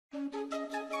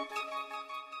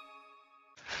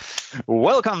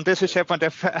Welcome. This is SharePoint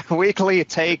Dev Weekly,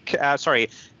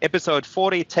 episode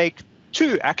 40, take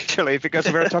 2, actually, because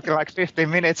we were talking like 15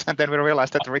 minutes and then we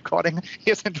realized that the recording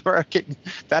isn't working.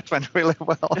 That went really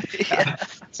well. Yeah.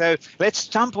 So let's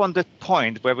jump on the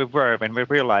point where we were when we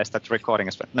realized that the recording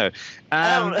is... No.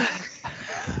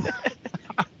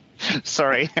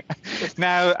 Sorry.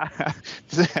 Now,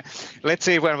 let's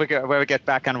see where we get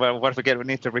back and what we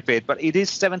need to repeat. But it is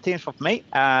 17th of May.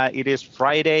 It is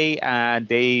Friday,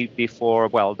 the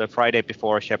Friday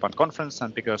before SharePoint conference.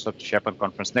 And because of the SharePoint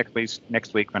conference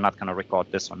next week, we're not going to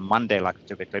record this on Monday like we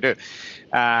typically do.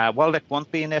 Waldek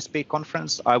won't be in SB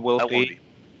conference. I will be.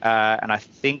 And I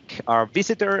think our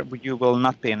visitor, you will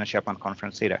not be in a SharePoint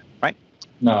conference either, right?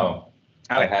 No,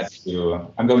 I had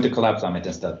to. I'm going to Collab Summit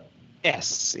instead.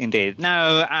 Yes, indeed.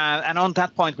 No, and on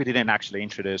that point, we didn't actually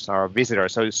introduce our visitor.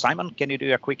 So, Simon, can you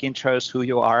do a quick intro who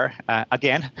you are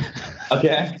again?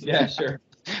 Okay, yeah, sure.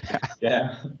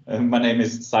 Yeah, my name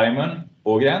is Simon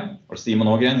Ågren, or Simon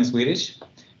Ågren in Swedish,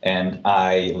 and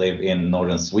I live in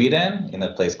northern Sweden in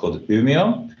a place called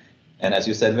Umeå. And as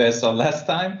you said, Vesa, last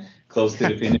time, close to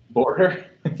the Finnish border.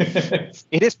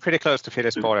 It is pretty close to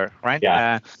Finnish border, right?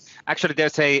 Yeah. Actually,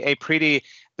 there's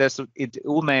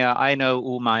Umeå. I know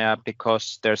Umeå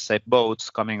because there's a boats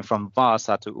coming from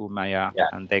Vasa to Umeå,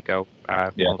 and they go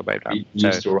all the way down. We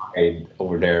used to ride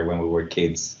over there when we were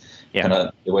kids. Yeah.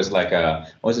 And, it was like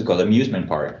what is it called? Amusement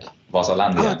park,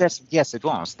 Vasalandia. Oh, yes, it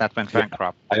was. That went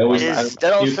bankrupt. I always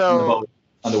that also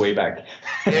on the way back.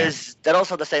 Is that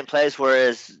also the same place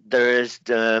where there is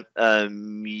the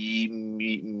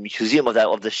museum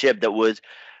of the ship that would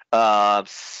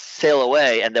sail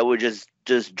away and that would just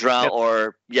drown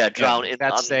drown in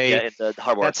the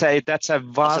harbor. That's a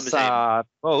Vasa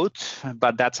boat,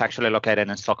 but that's actually located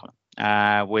in Stockholm,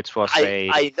 which was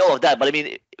I know of that, but I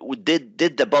mean,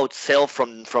 did the boat sail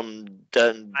from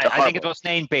the harbor? I think it was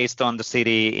named based on the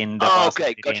city in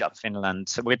the in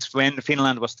Finland, which when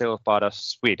Finland was still part of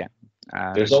Sweden.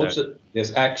 There's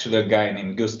actually a guy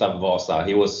named Gustav Vasa.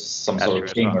 He was some sort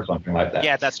of king or something like that.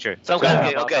 Yeah, that's true. So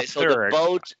the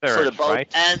boat right?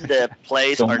 And the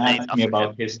place are named after him.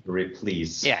 About history,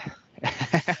 please. Yeah.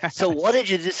 So what did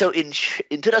you do? So in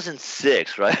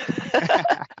 2006, right?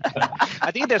 I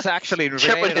think there's actually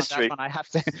related on that one. I have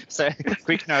to say,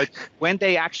 quick note: when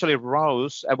they actually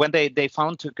rose, when they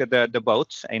found the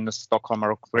boat in Stockholm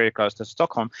or very close to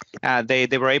Stockholm, they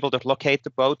were able to locate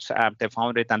the boat. They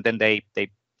found it, and then they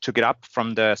took it up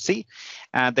from the sea.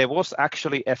 There was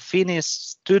actually a Finnish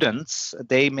students,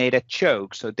 they made a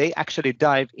joke. So they actually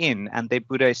dive in and they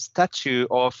put a statue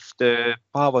of the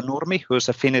Paavo Nurmi, who's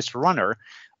a Finnish runner,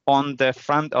 on the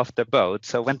front of the boat.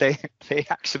 So when they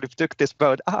actually took this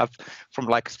boat up from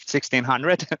like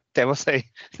 1600, there was the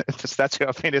statue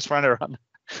of Finnish runner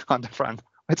on the front.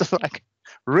 It's like,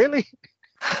 really?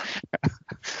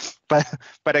 but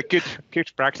a good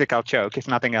practical joke, if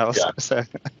nothing else. Yeah. So.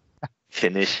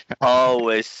 Finnish,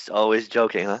 always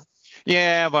joking, huh?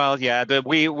 Yeah, well, yeah.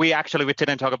 We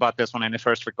didn't talk about this one in the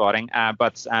first recording,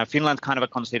 but Finland kind of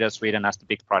considers Sweden as the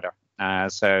Big Brother.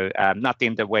 So not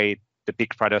in the way the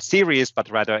Big Brother series, but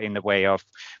rather in the way of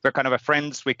we're kind of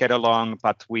friends, we get along,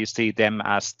 but we see them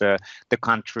as the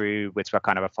country which we're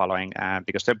kind of following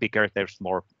because they're bigger, there's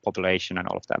more population and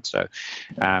all of that.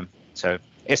 So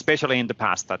especially in the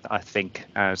past, that I think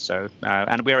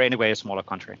and we're anyway a smaller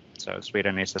country, so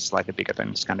Sweden is slightly bigger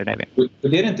than Scandinavia. We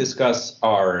didn't discuss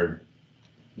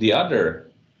the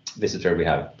other visitor we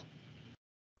have.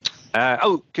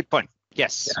 Good point.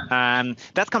 Yes,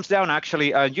 that comes down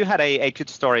actually. You had a good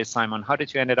story, Simon. How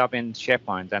did you ended up in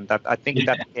SharePoint? And that I think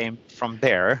that came from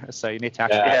there. So you need to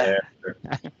actually.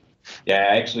 Yeah,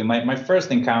 actually, my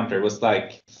first encounter was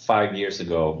like 5 years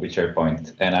ago with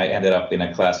SharePoint, and I ended up in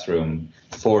a classroom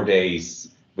 4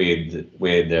 days with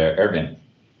Erwin.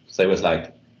 So it was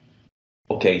like,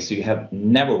 okay, so you have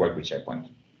never worked with SharePoint.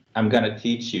 I'm gonna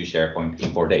teach you SharePoint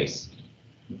in 4 days.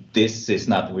 This is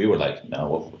not. We were like,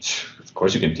 no, of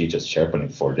course you can teach us SharePoint in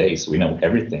 4 days. We know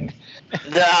everything.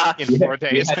 In 4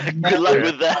 days. Good luck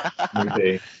with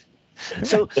that.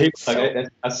 So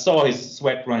I saw his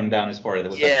sweat running down his forehead.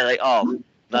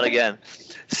 Not again.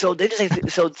 So they just say,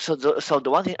 so the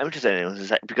one thing I'm interested in is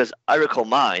that, because I recall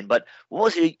mine, but what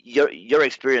was your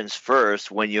experience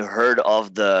first when you heard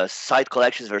of the site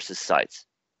collections versus sites?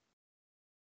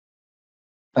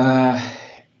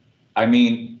 I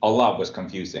mean, a lot was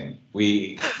confusing.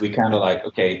 We kind of like,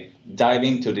 okay, dive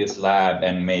into this lab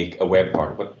and make a web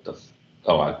part. What the?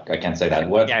 I can't say that.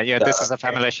 This is a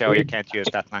family show. You can't use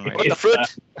that language. What the fruit?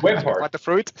 Web part. What the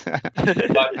fruit?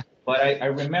 but I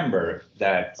remember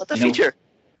that. What the feature?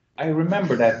 I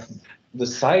remember that the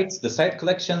site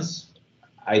collections.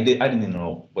 I didn't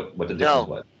know what the difference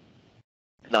was.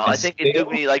 No, I think it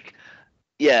took me like,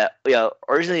 yeah.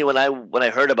 Originally, when I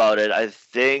heard about it, I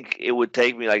think it would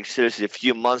take me like seriously a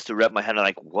few months to wrap my head around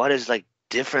like what is like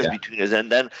difference between this,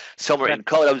 and then somewhere in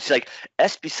code I was like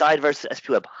SP side versus SP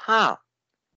web,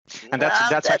 And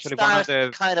that's actually one of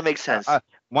the kind of makes sense.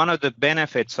 One of the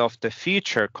benefits of the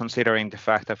future, considering the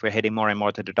fact that we're heading more and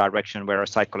more to the direction where a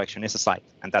site collection is a site,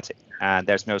 and that's it. And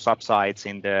there's no subsites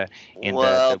in the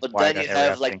but then you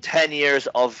have like 10 years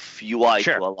of UI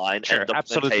to align and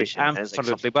documentation.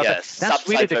 Absolutely. But that's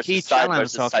really the key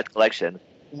challenge of site collection.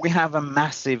 We have a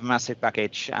massive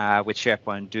package with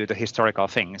SharePoint do the historical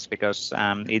things, because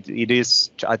it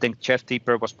is, I think Jeff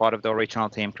Deeper was part of the original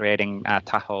team creating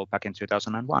Tahoe back in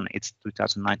 2001. It's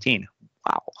 2019.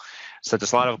 Wow. So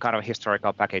there's a lot of kind of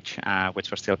historical package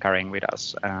which we're still carrying with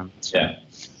us.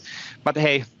 But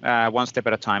hey, one step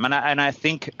at a time. And I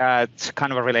think it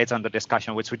kind of relates on the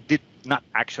discussion, which we did not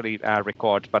actually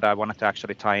record, but I wanted to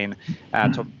actually tie in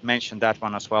to mention that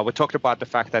one as well. We talked about the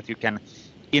fact that you can,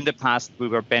 in the past, we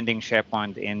were bending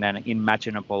SharePoint in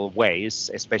unimaginable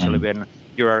ways, especially when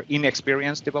you're an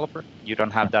inexperienced developer. You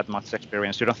don't have that much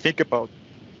experience. You don't think about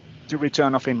the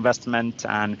return of investment,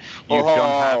 and you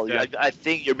don't have I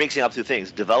think you're mixing up two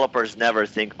things. Developers never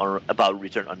think about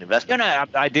return on investment. No,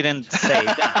 I didn't say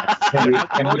that.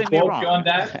 Can we quote you on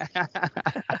that?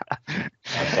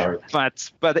 Sorry.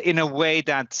 But in a way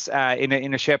that in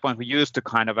a SharePoint we used to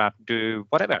kind of do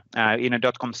whatever. In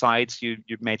a .com sites, you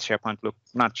made SharePoint look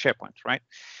not SharePoint, right?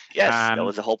 Yes, that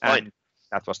was the whole point.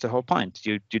 That was the whole point.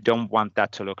 You don't want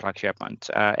that to look like SharePoint.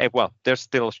 Well, there's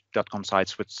still .com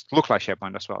sites which look like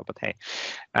SharePoint as well, but hey.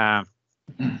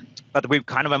 But we've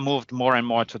kind of moved more and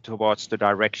more towards the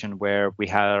direction where we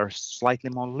are slightly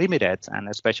more limited, and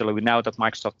especially now that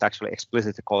Microsoft actually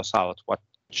explicitly calls out what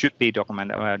should be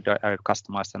documented,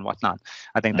 customized, and whatnot.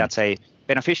 I think that's a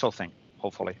beneficial thing,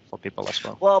 hopefully, for people as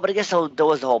well. Well, but I guess that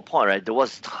was the whole point, right? There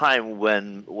was time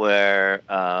where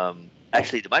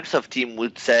actually the Microsoft team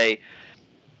would say,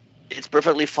 it's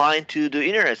perfectly fine to do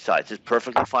internet sites. It's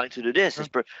perfectly fine to do this.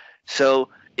 So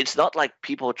it's not like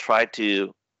people try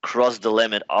to cross the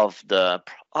limit of the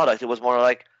product. It was more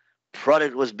like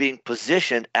product was being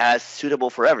positioned as suitable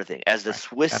for everything, as the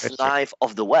Swiss knife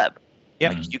of the web.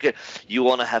 Yeah, you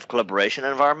want to have collaboration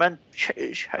environment,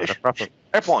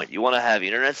 SharePoint. You want to have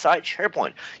internet site,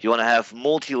 SharePoint. You want to have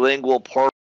multilingual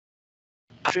port,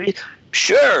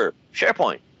 sure,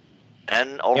 SharePoint.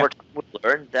 And over time we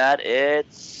learned that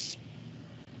it's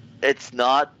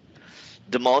not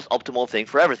the most optimal thing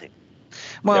for everything.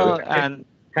 Well, and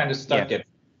kind of stuck at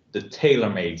the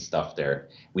tailor-made stuff there.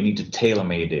 We need to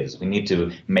tailor-made this. We need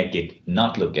to make it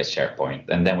not look as SharePoint,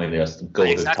 and then we just go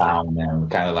to town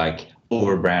and kind of like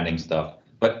over-branding stuff.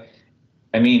 But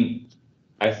I mean,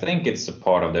 I think it's a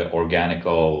part of the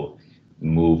organical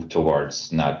move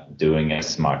towards not doing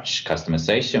as much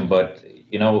customization. But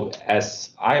you know,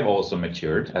 as I've also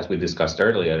matured, as we discussed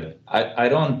earlier, I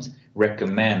don't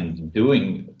recommend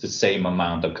doing the same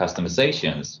amount of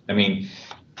customizations. I mean,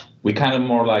 we kind of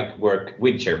more like work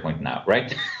with SharePoint now,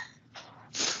 right?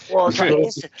 Well,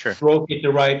 broke it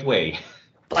the right way.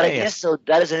 But I guess so.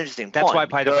 That is an interesting point. That's why,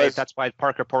 by the way, that's why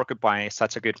Parker Porcupine is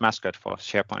such a good mascot for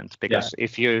SharePoint, because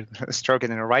if you stroke it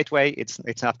in the right way, it's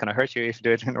not going to hurt you. If you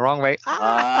do it in the wrong way,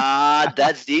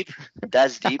 that's deep.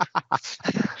 That's deep.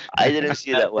 I didn't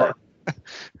see that way.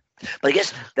 But I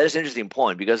guess that is an interesting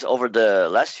point, because over the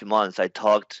last few months, I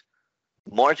talked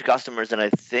more to customers than I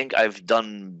think I've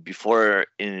done before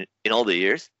in all the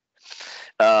years.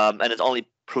 And it only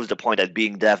proves the point that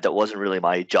being dev, that wasn't really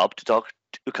my job to talk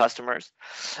to customers.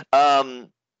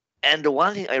 And the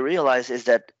one thing I realized is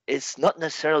that it's not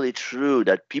necessarily true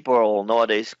that people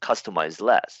nowadays customize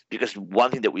less, because one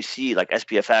thing that we see, like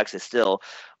SPFX is still,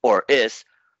 or is,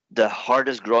 the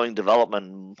hardest growing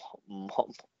development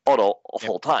model of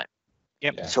all time.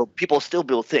 So people still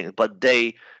build things, but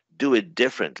they do it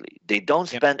differently. They don't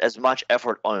spend as much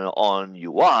effort on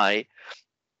UI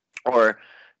or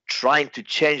trying to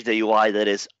change the UI that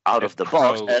is out of the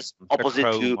box, as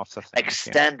opposite to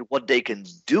extend what they can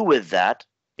do with that.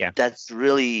 That's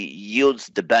really yields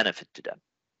the benefit to them.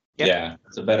 Yeah,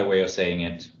 it's a better way of saying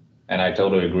it, and I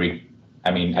totally agree.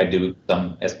 I mean, I do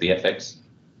some SPFX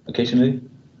occasionally.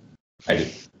 I do.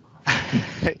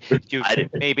 You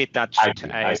maybe touched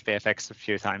SPFX a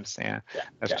few times. Yeah,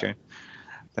 that's true.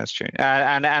 That's true.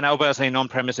 And obviously in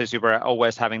on-premises, you were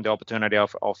always having the opportunity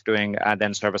of doing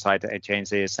then server-side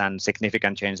changes and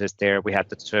significant changes there. We had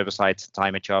the server-side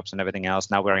timer jobs and everything else.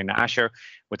 Now we're in Azure,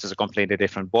 which is a completely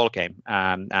different ballgame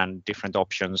and different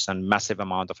options and massive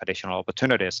amount of additional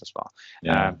opportunities as well.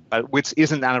 Yeah. But which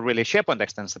isn't really SharePoint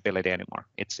extensibility anymore.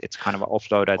 It's kind of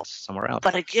offloaded somewhere else.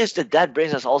 But I guess that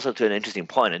brings us also to an interesting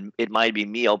point, and it might be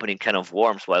me opening can of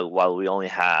worms while we only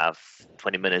have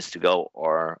 20 minutes to go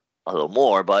or a little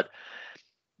more. But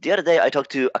the other day I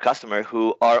talked to a customer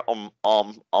who are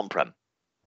on-prem,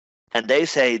 and they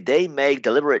say they make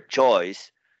deliberate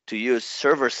choice to use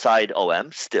server-side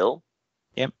OM still,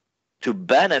 to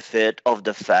benefit of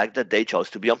the fact that they chose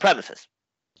to be on premises.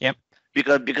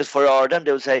 Because for them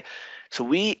they would say, so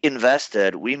we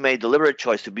made deliberate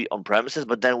choice to be on premises,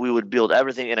 but then we would build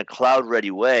everything in a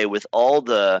cloud-ready way with all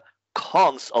the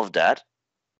cons of that,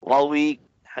 while we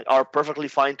are perfectly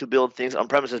fine to build things on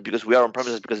premises because we are on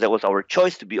premises because that was our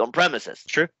choice to be on premises.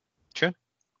 True.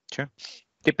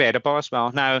 Debatable as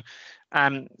well. Now,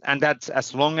 and that's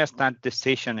as long as that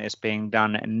decision is being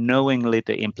done knowingly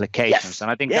the implications. Yes. And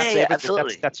I think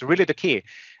absolutely. that's really the key.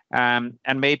 And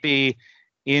maybe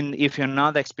if you're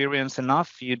not experienced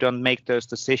enough, you don't make those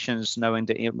decisions knowing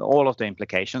all of the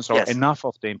implications or enough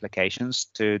of the implications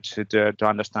to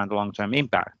understand the long-term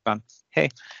impact. But hey,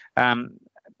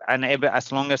 and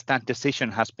as long as that decision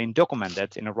has been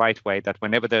documented in the right way, that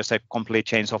whenever there's a complete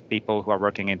change of people who are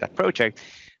working in that project,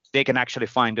 they can actually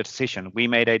find the decision. We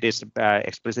made this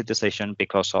explicit decision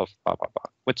because of blah, blah, blah,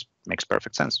 which makes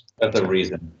perfect sense. That's a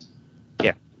reason.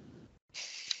 Yeah.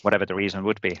 Whatever the reason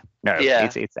would be. No,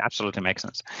 it absolutely makes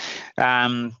sense.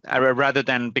 Rather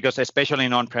than, because especially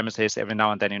in on-premises, every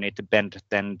now and then you need to bend,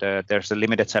 then there's a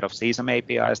limited set of CSAM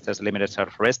APIs, there's a limited set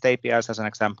of REST APIs as an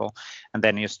example, and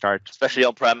then you start... Especially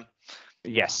on-prem.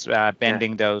 Yes,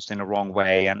 bending those in the wrong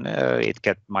way, and it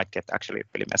might get actually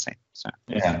really messy. So.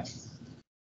 Yeah.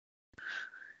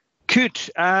 Good.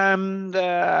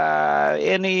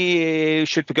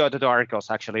 Should we go to the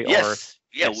articles actually? Yes.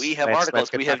 We have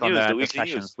articles. We have news. The weekly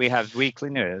news. We have weekly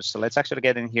news. So let's actually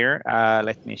get in here.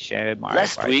 Let me share my.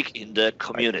 Last week in the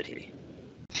community.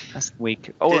 Last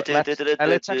week. Oh, let's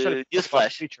actually news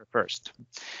flash feature first.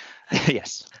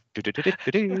 Yes.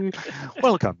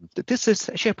 Welcome. This is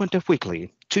SharePoint Dev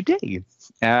Weekly today.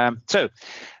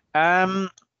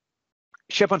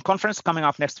 SharePoint conference coming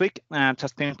up next week.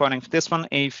 Just pinpointing this one.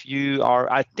 If you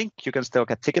are, I think you can still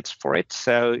get tickets for it.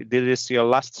 So this is your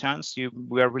last chance.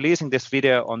 We are releasing this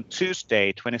video on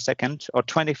Tuesday, 22nd or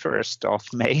 21st of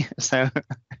May. So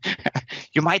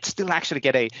you might still actually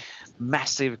get a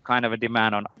massive kind of a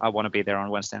demand on, I want to be there on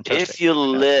Wednesday and Thursday. If you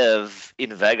live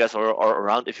in Vegas or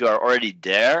around, if you are already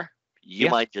there, you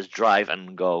might just drive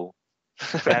and go.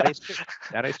 That is true.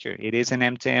 That is true. It is an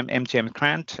MTM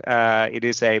grant.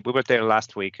 We were there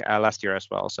last year as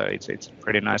well. So it's a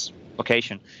pretty nice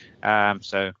location.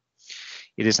 So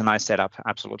it is a nice setup.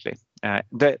 Absolutely.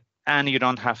 And you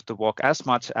don't have to walk as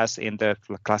much as in the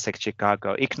classic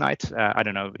Chicago Ignite. I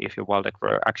don't know if you Waldek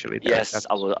were actually there. Yes,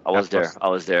 I was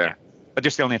there. Yeah. But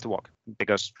you still need to walk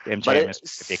because MTM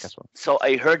is big as well. So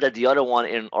I heard that the other one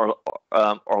in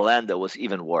Orlando was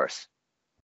even worse.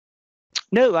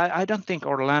 No, I don't think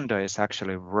Orlando is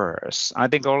actually worse. I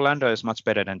think Orlando is much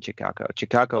better than Chicago.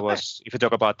 Chicago was, if you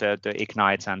talk about the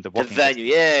Ignites and the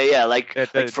venue, like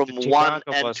from one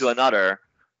end to another.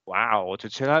 Wow.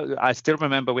 I still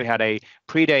remember we had a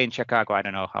pre-day in Chicago. I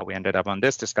don't know how we ended up on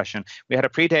this discussion. We had a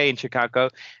pre-day in Chicago,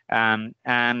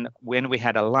 and when we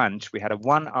had a lunch, we had a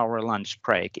 1-hour lunch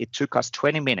break. It took us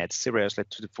 20 minutes, seriously,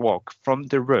 to walk from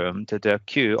the room to the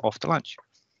queue of the lunch.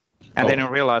 And then I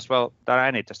realized, that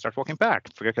I need to start walking back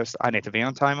because I need to be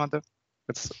on time on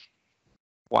it's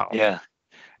wow. Yeah.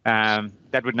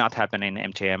 That would not happen in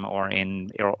MTM or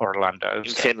in Orlando. In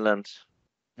Finland.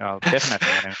 Oh,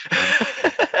 definitely.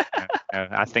 No,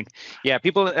 I think,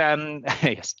 people,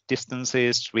 yes,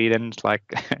 distances, Sweden,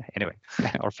 anyway,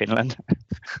 or Finland.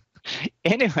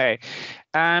 Anyway,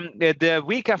 the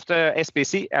week after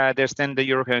SBC, there's then the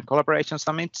European Collaboration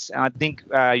Summit. I think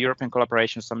European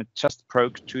Collaboration Summit just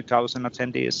broke 2,000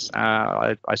 attendees.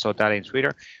 I saw that in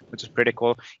Twitter, which is pretty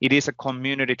cool. It is a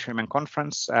community-driven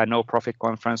conference, no profit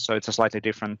conference, so it's a slightly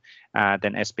different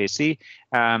than SBC.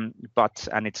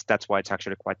 That's why it's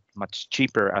actually quite much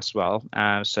cheaper as well.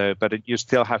 But you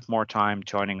still have more time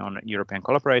joining on European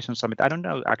Collaboration Summit. I don't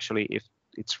know actually if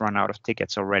it's run out of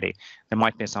tickets already. There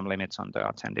might be some limits on the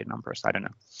attendee numbers. I don't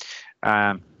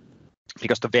know.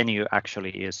 Because the venue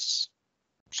actually is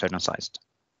certain sized.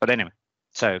 But anyway,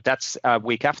 so that's a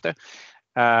week after.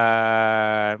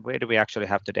 Where do we actually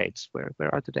have the dates? Where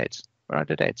are the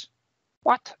dates?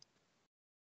 What?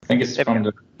 I think it's from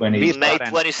the May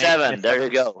 27. There you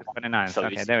go. 29. So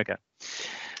okay, there we go.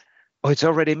 Oh, it's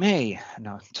already May.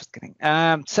 No, just kidding.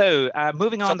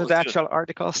 Moving on to the actual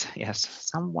articles.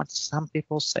 Yes, some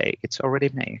people say it's already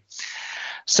May.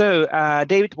 So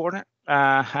David Warner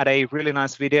had a really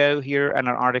nice video here and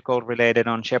an article related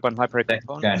on SharePoint library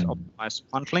components, optimized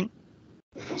bundling.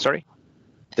 Sorry?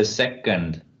 The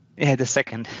second. Yeah, the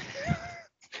second.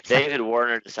 David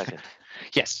Warner, the second.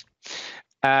 Yes.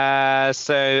 And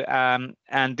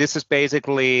this is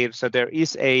basically, so there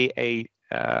is a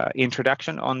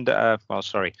introduction on the,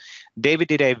 David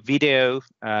did a video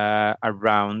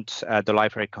around the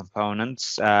library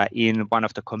components in one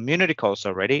of the community calls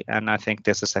already. And I think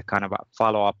this is a kind of a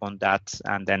follow-up on that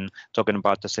and then talking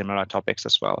about the similar topics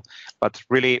as well. But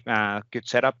really good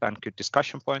setup and good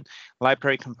discussion point.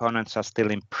 Library components are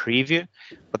still in preview,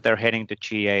 but they're heading to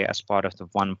GA as part of the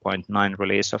 1.9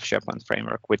 release of SharePoint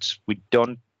Framework, which we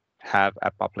don't have a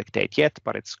public date yet,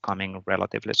 but it's coming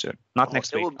relatively soon. Not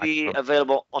next week. It will be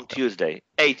available on Tuesday.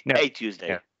 8 Tuesday.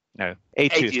 Yeah. No,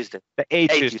 8 Tuesday. The 8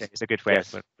 Tuesday is a good way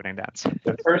of putting that.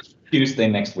 The first Tuesday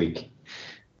next week.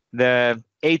 The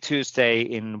 8 Tuesday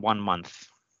in 1 month.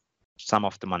 Some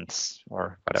of the months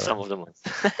or whatever. Some of the months.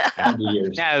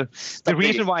 Now, the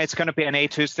reason why it's going to be an 8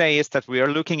 Tuesday is that we are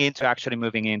looking into actually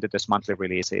moving into this monthly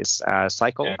releases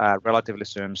cycle relatively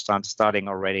soon, starting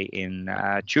already in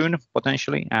June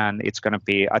potentially. And it's going to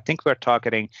be, I think we're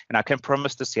targeting, and I can't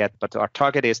promise this yet, but our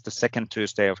target is the second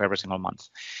Tuesday of every single month.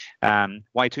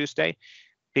 Why Tuesday?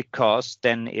 Because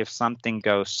then if something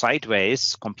goes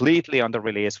sideways completely on the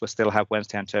release, we still have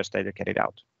Wednesday and Thursday to get it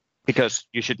out. Because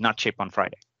you should not ship on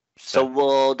Friday. So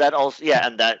will that also,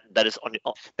 and that is on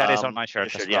that is on my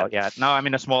shirt as well. Yeah. No, I'm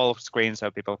in a small screen,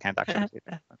 so people can't actually see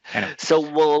that. Anyway. So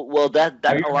will that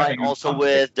align also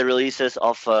with the releases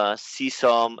of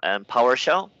CSOM and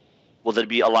PowerShell? Will it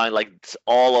be aligned like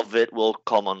all of it will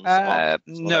come on?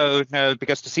 No,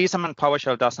 because the CSOM and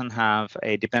PowerShell doesn't have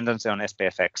a dependency on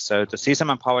SPFX. So the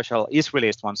CSOM and PowerShell is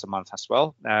released once a month as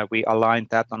well. We aligned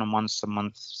that on a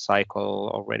once-a-month cycle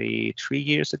already 3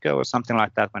 years ago or something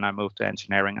like that when I moved to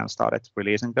engineering and started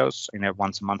releasing those in a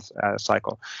once-a-month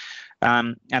cycle.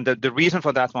 And the reason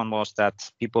for that one was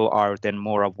that people are then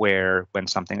more aware when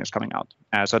something is coming out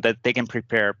so that they can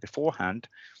prepare beforehand.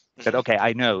 That, okay,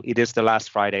 I know it is the last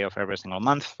Friday of every single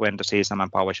month when the CSOM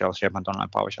and PowerShell, SharePoint Online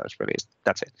PowerShell is released.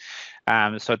 That's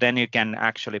it. So then you can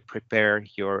actually prepare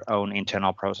your own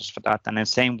internal process for that. And in the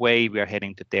same way, we are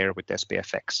heading to there with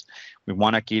SPFX. We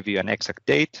want to give you an exact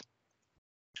date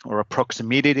or a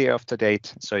proximity of the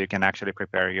date so you can actually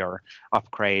prepare your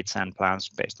upgrades and plans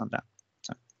based on that.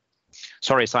 So,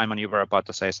 sorry, Simon, you were about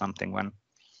to say something when.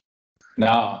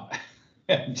 No,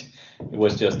 it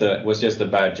was just a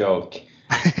bad joke.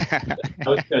 I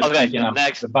was just thinking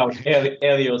about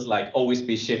Elio's like always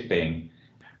be shipping.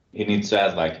 He needs to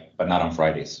ask like, but not on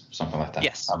Fridays, something like that.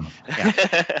 Yes.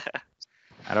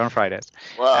 Not on Fridays.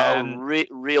 Well,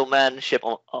 real men ship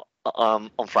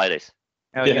on Fridays.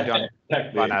 Oh, yeah,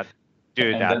 exactly. Why not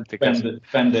do and that? Because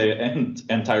spend the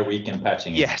entire weekend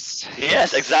patching it. Yes.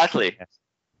 Yes, exactly. Yes.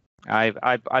 I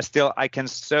can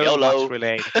so YOLO. much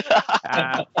relate.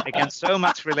 I can so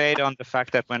much relate on the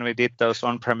fact that when we did those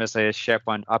on-premises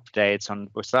SharePoint updates,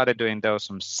 we started doing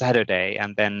those on Saturday,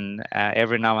 and then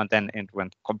every now and then it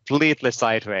went completely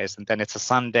sideways, and then it's a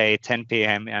Sunday, 10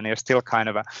 p.m., and you're still kind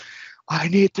of I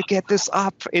need to get this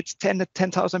up. It's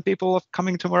 10,000 people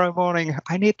coming tomorrow morning.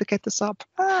 I need to get this up.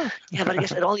 Yeah, but I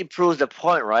guess it only proves the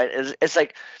point, right? It's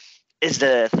like, is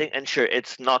the thing, and sure,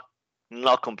 it's not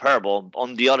comparable.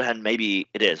 On the other hand, maybe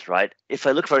it is, right? If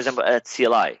I look, for example, at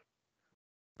CLI,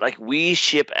 like we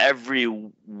ship every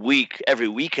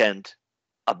weekend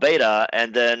a beta,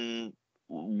 and then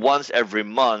once every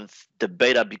month the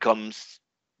beta becomes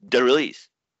the release.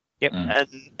 Yep.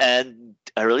 And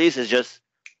a release is just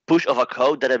push of a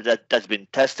code that's been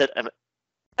tested and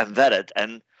vetted,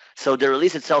 and so the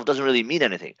release itself doesn't really mean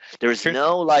anything. There is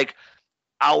no like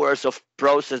hours of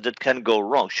process that can go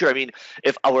wrong. Sure, I mean,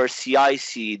 if our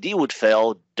CI/CD would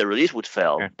fail, the release would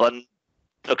fail. Yeah. But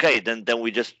okay, then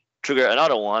we just trigger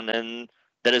another one, and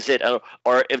that is it.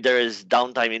 Or if there is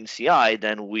downtime in CI,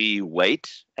 then we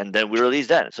wait and then we release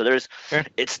that. So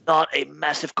it's not a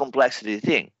massive complexity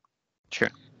thing. Sure.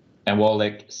 And well,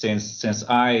 like since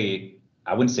I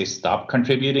wouldn't say stop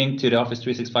contributing to the Office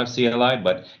 365 CLI,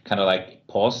 but kind of like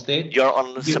paused it. You're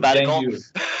on sabbatical.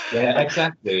 Yeah,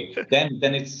 exactly. then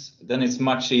it's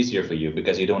much easier for you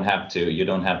because you don't have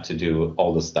to do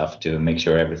all the stuff to make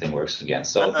sure everything works again.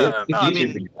 So it's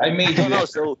easier for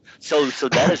you. So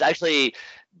that is actually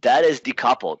that is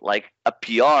decoupled. Like a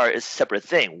PR is a separate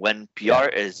thing. When PR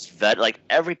is vetted, like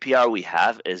every PR we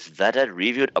have is vetted,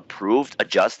 reviewed, approved,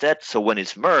 adjusted. So when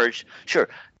it's merged, sure,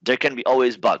 there can be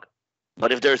always bug.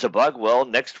 But if there's a bug, well,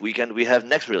 next weekend we have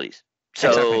next release.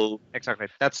 So exactly.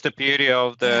 That's the beauty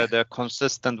of the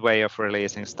consistent way of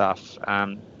releasing stuff.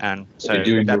 And so you're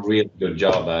doing a really good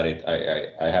job at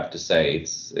it. I have to say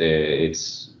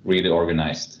it's really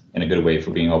organized in a good way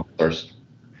for being open source.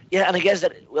 Yeah, and I guess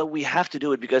that we have to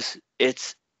do it because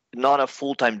it's not a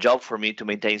full-time job for me to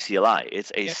maintain CLI.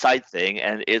 It's a side thing,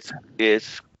 and it's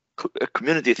a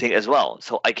community thing as well.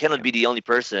 So I cannot be the only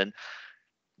person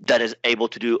that is able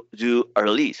to do a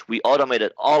release. We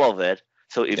automated all of it.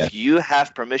 So if you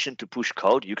have permission to push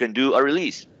code, you can do a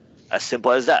release. As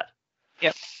simple as that.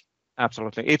 Yep.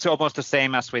 Absolutely. It's almost the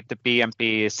same as with the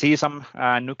PMP CSAM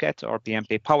NuGet or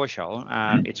PMP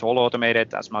PowerShell. It's all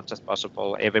automated as much as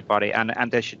possible, everybody,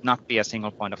 and there should not be a single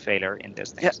point of failure in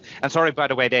this thing. And sorry, by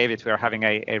the way, David, we are having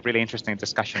a really interesting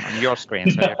discussion on your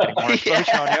screen, so you're getting more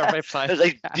information on your website.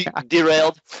 It's like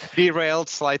derailed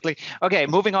slightly. Okay,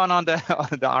 moving on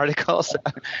the articles.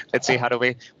 Let's see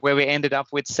where we ended up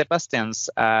with Sebastian's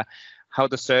how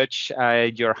to search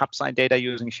your hub site data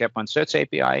using SharePoint Search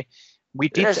API. We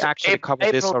did actually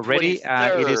cover this already.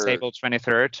 It is April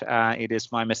 23rd. It is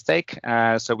my mistake.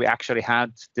 So we actually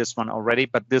had this one already,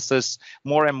 but this is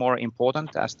more and more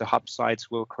important as the hub sites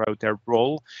will grow their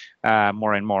role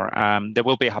more and more. There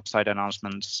will be hub site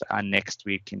announcements next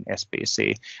week in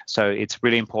SBC. So it's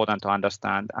really important to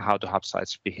understand how the hub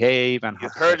sites behave. And you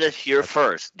heard it here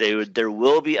first. There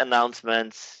will be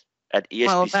announcements at ESBC.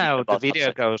 Well, now the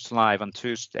video goes live on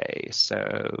Tuesday.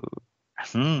 So,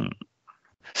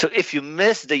 So if you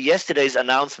missed yesterday's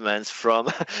announcements from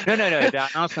no, the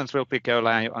announcements will go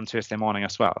live on Tuesday morning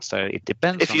as well. So it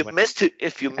depends. If you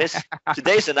missed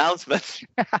today's announcements,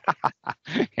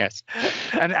 yes,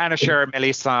 and I'm sure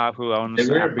Melissa, who owns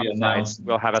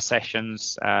will have a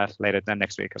sessions later than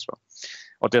next week as well,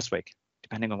 or this week,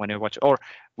 depending on when you watch, or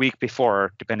week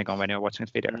before, depending on when you're watching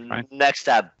the video. Right? Next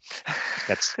tab.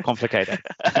 That's complicated.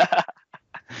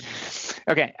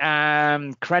 Okay,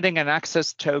 creating an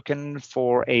access token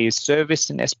for a service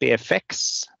in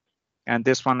SPFX, and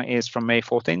this one is from May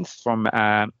 14th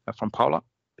from Paula.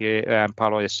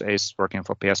 Paula is working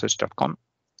for psearch.com,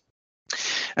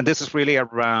 and this is really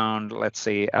around, let's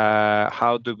see,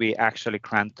 how do we actually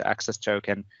grant the access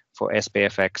token for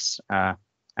SPFX,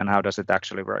 and how does it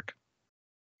actually work,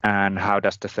 and how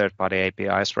does the third-party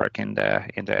APIs work in the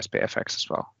SPFX as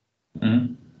well.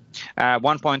 Mm-hmm.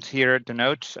 One point here to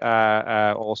note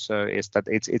also is that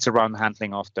it's around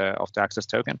handling of the access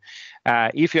token.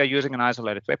 If you are using an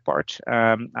isolated web part,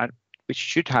 we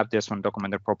should have this one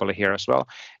documented properly here as well.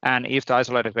 And if the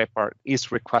isolated web part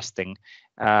is requesting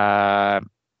access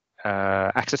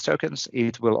tokens,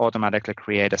 it will automatically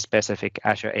create a specific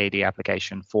Azure AD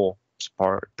application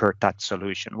per that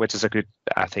solution, which is a good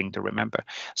thing to remember.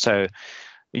 So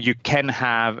you can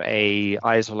have a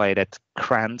isolated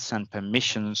grants and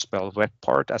permissions per web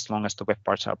part as long as the web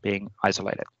parts are being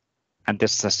isolated. And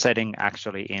this is a setting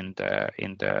actually in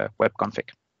the web config.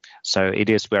 So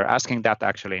we're asking that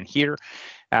actually in here,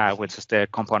 which is the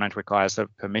component requires a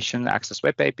permission access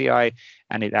web API,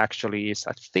 and it actually is,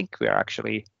 I think we are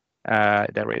actually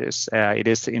there it is. It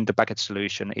is in the package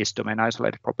solution is domain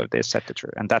isolated property set to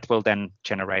true, and that will then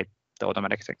generate the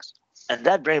automatic things. And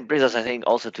that brings us, I think,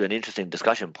 also to an interesting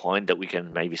discussion point that we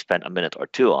can maybe spend a minute or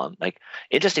two on. Like,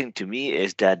 interesting to me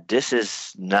is that this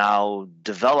is now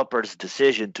developers'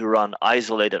 decision to run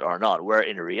isolated or not, where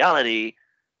in reality,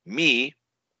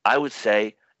 I would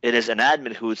say it is an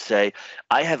admin who would say,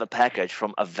 I have a package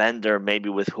from a vendor maybe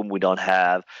with whom we don't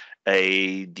have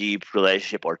a deep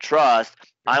relationship or trust.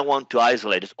 I want to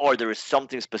isolate it, or there is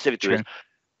something specific to it.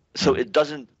 So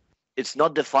it's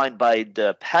not defined by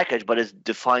the package, but it's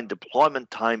defined deployment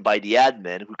time by the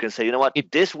admin who can say, you know what,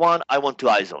 this one I want to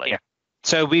isolate. Yeah.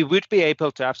 So we would be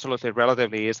able to absolutely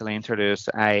relatively easily introduce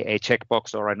a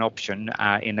checkbox or an option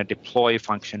in a deploy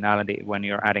functionality when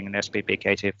you're adding an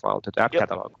SPPKG file to the app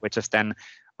catalog, which is then,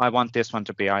 I want this one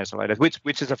to be isolated,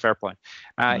 which is a fair point.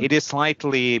 It is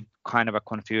slightly kind of a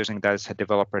confusing that it's a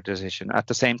developer decision. At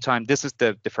the same time, this is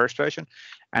the first version,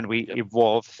 and we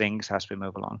evolve things as we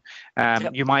move along.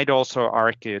 You might also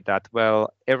argue that,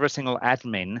 well, every single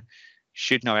admin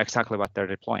should know exactly what they're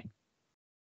deploying.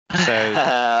 So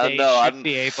they should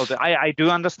be able to. I do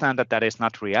understand that is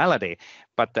not reality,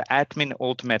 but the admin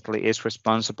ultimately is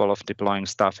responsible of deploying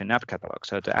stuff in app catalog.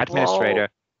 So the administrator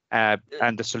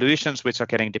and the solutions which are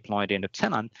getting deployed in the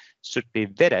tenant should be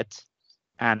vetted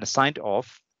and signed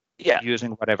off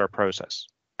using whatever process.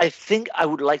 I think I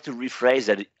would like to rephrase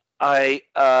that. I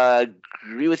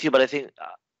agree with you, but I think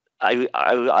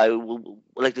I would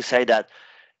like to say that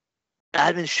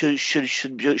admins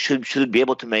should be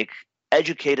able to make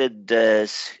educated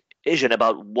decision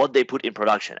about what they put in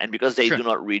production, and because they do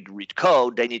not read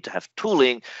code, they need to have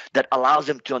tooling that allows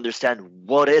them to understand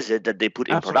what is it that they put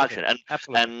in production,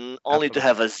 and only to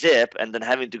have a zip and then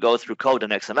having to go through code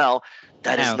and XML.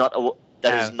 That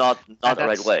is not the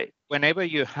right way. Whenever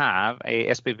you have a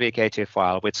SPVKT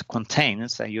file which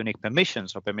contains a unique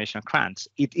permissions or permission grants,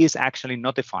 it is actually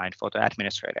notified for the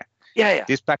administrator. Yeah.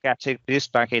 This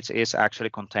package is actually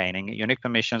containing unique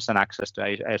permissions and access to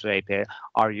Azure API.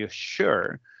 Are you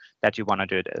sure that you want to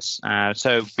do this?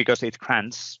 So because it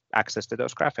grants access to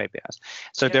those graph APIs.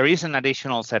 So there is an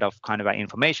additional set of kind of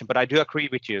information, but I do agree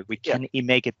with you. We can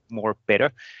make it more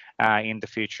better in the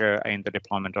future in the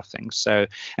deployment of things. So,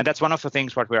 and that's one of the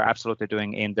things what we're absolutely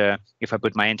doing if I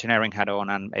put my engineering hat on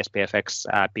and SPFX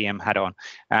PM hat on,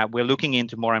 we're looking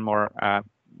into more and more,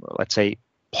 let's say,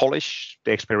 polish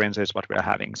the experiences what we're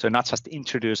having. So not just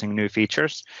introducing new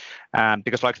features,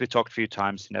 because like we talked a few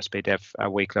times in SP Dev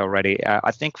Weekly already,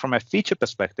 I think from a feature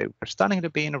perspective, we're starting to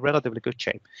be in a relatively good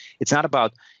shape. It's not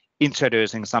about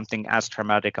introducing something as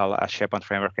dramatical as SharePoint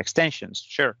Framework extensions.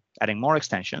 Sure, adding more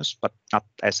extensions, but not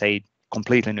as a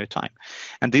completely new time.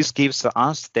 And this gives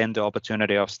us then the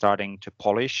opportunity of starting to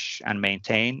polish and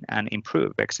maintain and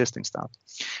improve existing stuff,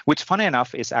 which funny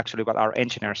enough is actually what our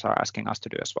engineers are asking us to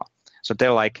do as well. So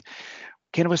they're like,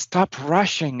 can we stop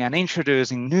rushing and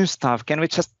introducing new stuff? Can we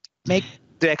just make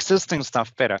the existing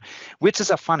stuff better? Which is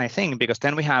a funny thing, because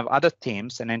then we have other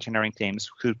teams and engineering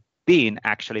teams who've been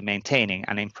actually maintaining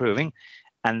and improving.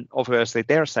 And obviously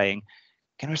they're saying,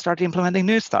 can we start implementing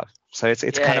new stuff? So it's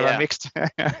kind of a mixed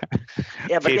but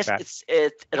I guess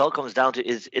it all comes down to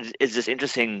is this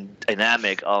interesting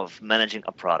dynamic of managing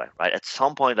a product, right? At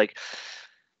some point, like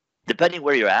depending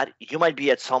where you're at, you might be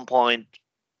at some point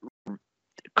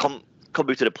coming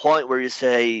to the point where you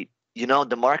say,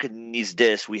 the market needs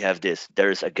this, we have this,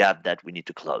 there's a gap that we need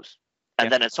to close.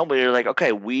 And then at some point you're like,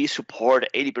 okay, we support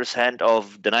 80%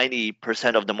 of the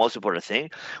 90% of the most important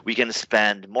thing. We can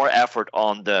spend more effort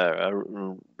on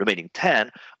the remaining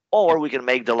 10, or we can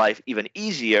make the life even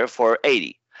easier for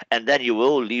 80. And then you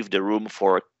will leave the room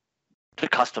for the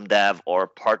custom dev or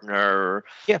partner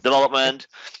development.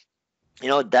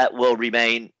 That will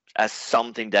remain as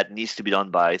something that needs to be done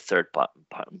by third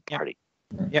party.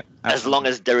 As long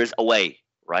as there is a way.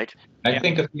 Right. I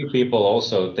think a few people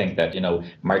also think that,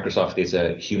 Microsoft is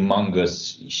a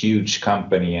humongous, huge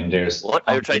company, and there's. What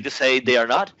are you trying to say? They are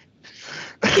not?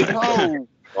 No.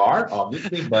 They are,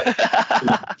 obviously, but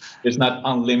there's not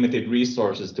unlimited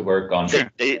resources to work on.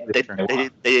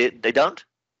 They don't?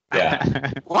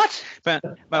 Yeah. What? But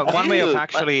one way of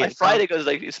actually. My Friday goes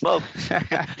like you smoke.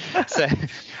 So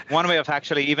one way of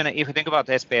actually, even if you think about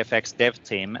the SPFX dev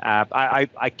team,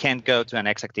 I can't go to an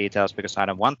exact details because I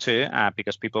don't want to,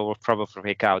 because people will probably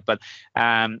freak out. But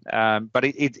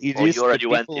it is. You already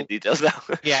went in details now.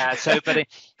 Yeah. So, but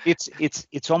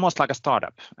it's almost like a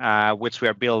startup, which we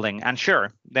are building, and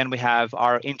sure, then we have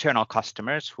our internal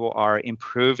customers who are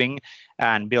improving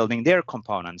and building their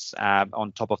components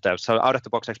on top of those. So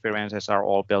out-of-the-box experiences are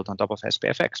all built on top of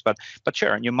SPFX. But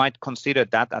sure, you might consider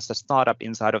that as a startup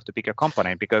inside of the bigger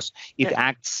company because it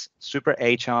acts super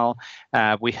agile.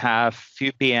 We have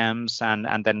few PMs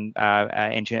and then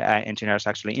engineers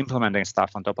actually implementing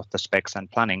stuff on top of the specs and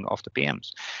planning of the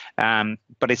PMs.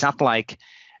 But it's not like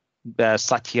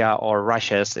Satya or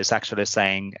Rashes is actually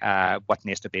saying what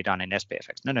needs to be done in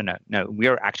SPFX. No. We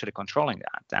are actually controlling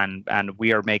that, and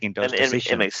we are making those decisions.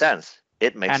 It makes sense.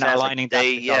 It makes sense. And aligning that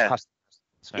with our customers.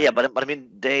 So. Yeah, but I mean,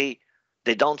 they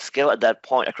don't scale at that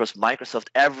point across Microsoft.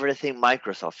 Everything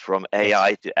Microsoft, from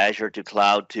AI to Azure to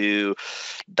cloud to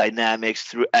Dynamics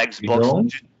through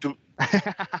Xbox to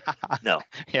no.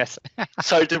 Yes.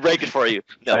 Sorry to break it for you.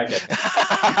 No.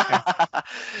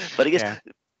 But I guess.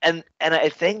 And I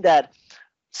think that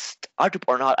startup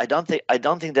or not, I don't think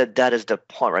that is the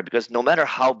point, right? Because no matter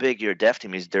how big your dev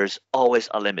team is, there's always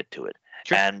a limit to it.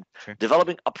 Sure.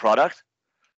 Developing a product,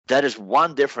 that is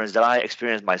one difference that I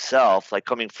experienced myself, like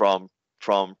coming from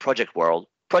project world.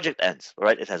 Project ends,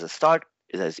 right? It has a start,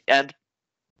 it has the end.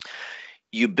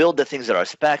 You build the things that are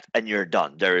spec'd, and you're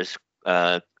done. There is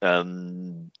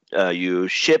you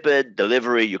ship it,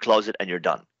 delivery, you close it, and you're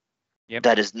done. Yep.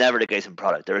 That is never the case in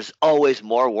product. There is always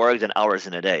more work than hours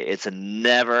in a day. It's a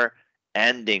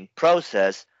never-ending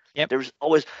process. Yep. There's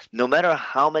always, no matter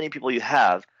how many people you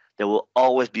have, there will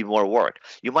always be more work.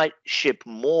 You might ship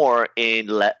more in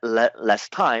less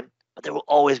time, but there will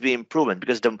always be improvement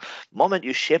because the moment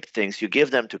you ship things, you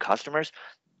give them to customers,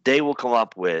 they will come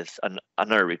up with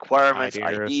another requirements,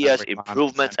 ideas,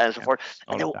 improvements, and so forth,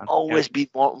 and there will always be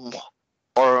more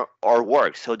or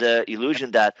work. So the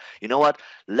illusion that, you know what,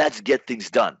 let's get things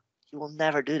done. You will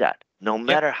never do that, no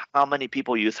matter how many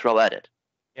people you throw at it.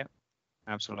 Yeah,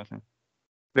 absolutely.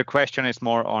 The question is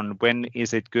more on when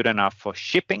is it good enough for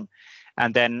shipping,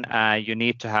 and then you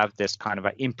need to have this kind of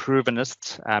an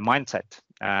improvementist mindset,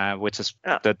 which is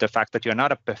the fact that you're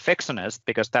not a perfectionist,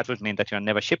 because that would mean that you're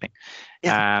never shipping.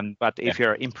 But if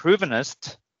you're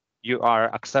improvementist, you are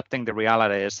accepting the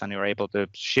realities and you're able to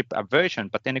ship a version,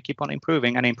 but then you keep on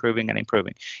improving and improving and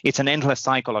improving. It's an endless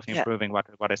cycle of improving what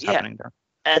is happening there.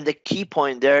 And the key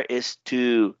point there is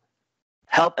to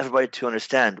help everybody to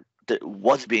understand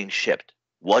what's being shipped,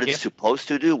 what it's supposed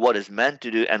to do, what it's meant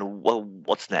to do, and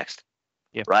what's next,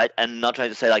 right? And not trying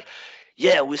to say like,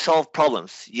 we solve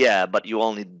problems, but you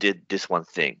only did this one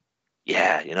thing,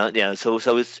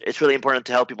 So it's really important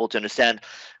to help people to understand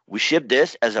we ship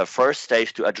this as a first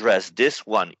stage to address this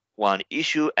one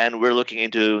issue, and we're looking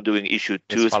into doing issue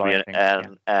 2, 3,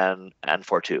 and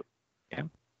 4 too. Yeah.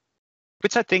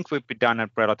 Which I think we've done a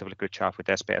relatively good job with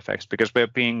SPFX, because we're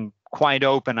being quite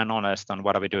open and honest on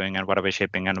what are we doing and what are we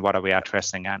shipping and what are we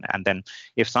addressing. And then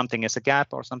if something is a gap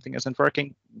or something isn't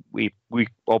working, we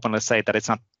openly say that it's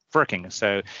not working.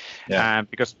 So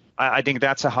because I think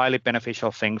that's a highly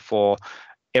beneficial thing for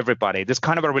everybody. This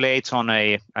kind of relates on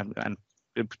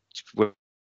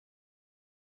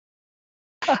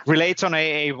relates on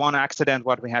a one accident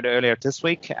what we had earlier this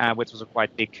week, which was a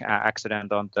quite big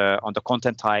accident on the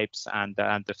content types and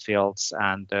the fields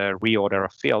and the reorder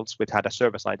of fields, which had a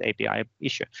server-side API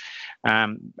issue.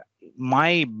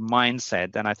 My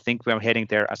mindset, and I think we're heading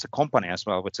there as a company as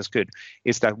well, which is good,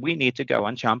 is that we need to go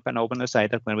and jump and openly say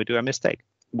that when we do a mistake,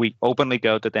 we openly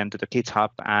go to the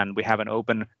GitHub and we have an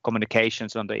open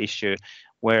communications on the issue.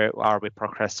 Where are we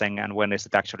progressing, and when is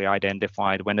it actually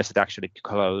identified? When is it actually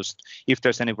closed? If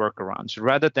there's any workarounds,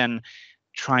 rather than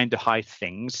trying to hide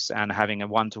things and having a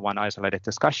one-to-one isolated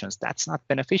discussions, that's not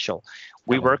beneficial.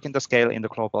 We work in the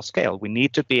global scale. We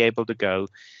need to be able to go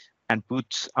and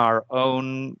put our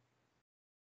own.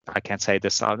 I can't say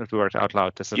this word out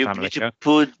loud. This is you need to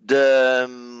put the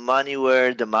money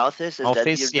where the mouth is. Is that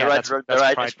the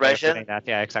right expression?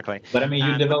 Yeah, exactly. But I mean,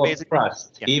 you develop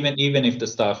trust, even if the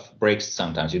stuff breaks.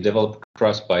 Sometimes you develop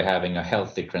trust by having a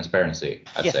healthy transparency.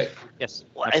 I'd say. Yes.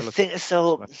 Well, I think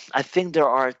so. I think there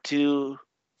are two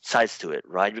sides to it,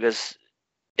 right? Because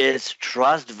it's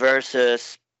trust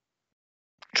versus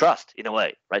trust in a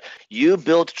way, right? You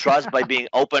build trust by being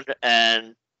open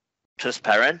and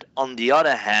transparent. On the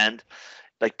other hand,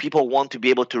 like, people want to be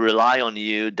able to rely on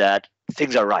you that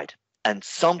things are right, and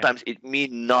sometimes it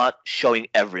means not showing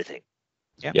everything.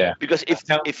 Because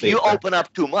if you open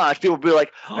up too much, people will be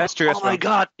like, that's true. Oh my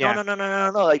God,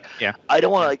 no. Like, I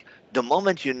don't want to, like, the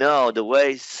moment you know the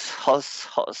way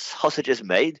sausage is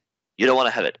made, you don't want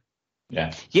to have it.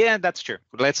 Yeah, that's true.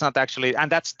 Let's not actually,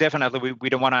 and that's definitely we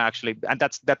don't want to actually, and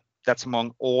that's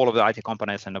among all of the IT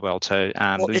companies in the world. So you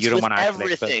don't want to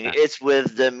actually. Everything. It's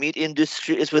with the meat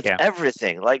industry. It's with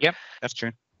everything. Like, that's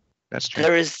true. That's true.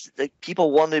 There is, like,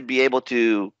 people want to be able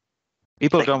to.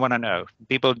 People don't want to know.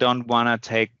 People don't want to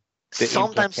take.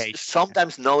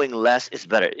 Sometimes knowing less is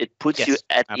better. It puts you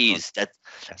at ease.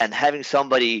 And having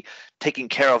somebody taking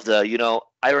care of the,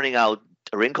 ironing out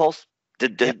wrinkles.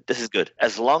 This is good.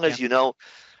 As long as you know,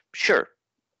 sure,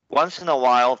 once in a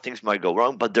while things might go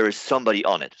wrong, but there is somebody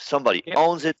on it. Somebody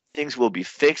owns it. Things will be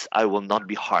fixed. I will not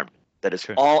be harmed. That is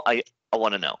all I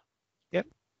want to know. Yep,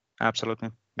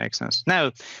 absolutely. Makes sense.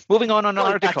 Now, moving on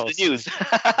articles. Back to the news.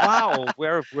 Wow,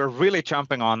 we're really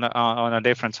jumping on a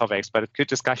different topics, but good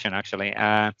discussion actually.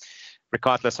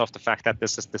 Regardless of the fact that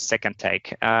this is the second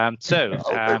take.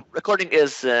 Recording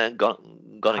is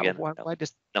gone again. Why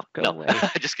just no.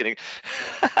 Just kidding.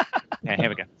 Yeah, here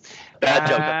we go. Bad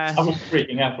joke. I was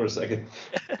freaking out for a second.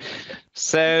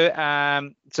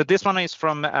 So this one is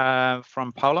from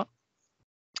Paolo,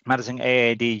 managing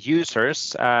AAD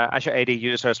users, Azure AD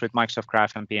users with Microsoft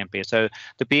Graph and PnP. So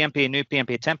the new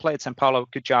PnP templates, and Paolo,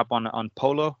 good job on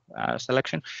Polo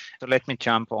selection. So let me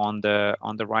jump on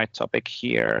the right topic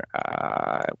here.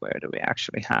 Where do we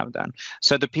actually have that?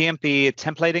 So the PnP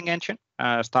templating engine,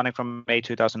 starting from May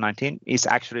 2019, is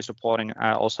actually supporting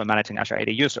also managing Azure AD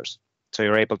users. So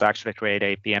you're able to actually create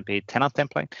a PnP tenant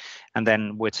template, and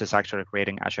then which is actually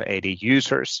creating Azure AD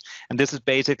users. And this is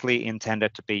basically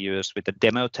intended to be used with the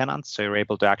demo tenants. So you're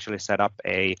able to actually set up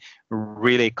a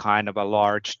really kind of a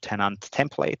large tenant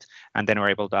template, and then you're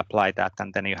able to apply that,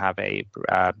 and then you have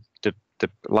the the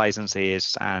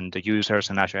licenses and the users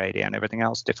and Azure AD and everything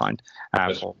else defined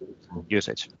for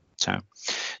usage. So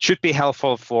should be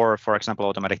helpful for example,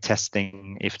 automatic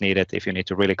testing if needed, if you need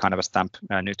to really kind of stamp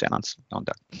new tenants on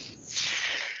that.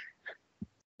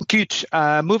 Good.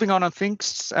 Moving on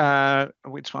things.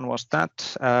 Which one was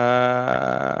that?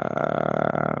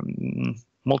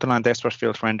 Multi-line desktop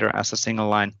field render as a single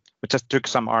line. We just took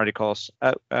some articles.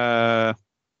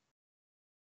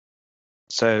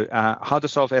 So how to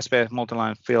solve SPF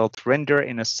multi-line field render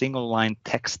in a single line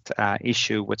text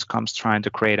issue, which comes trying to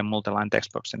create a multi-line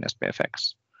text box in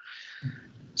SPFX.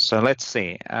 So let's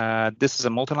see. This is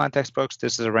a multi-line text box.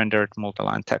 This is a rendered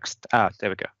multi-line text. There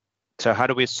we go. So how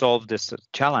do we solve this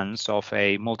challenge of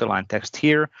a multi-line text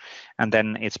here, and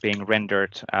then it's being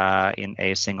rendered in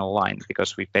a single line,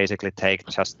 because we basically take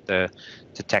just the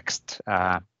text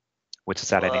which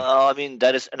is added in. I mean,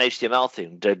 that is an HTML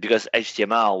thing, because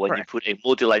HTML, when you put a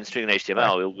multi-line string in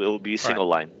HTML, it will be single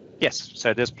line. Yes,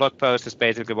 so this blog post is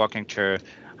basically walking through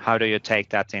how do you take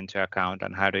that into account,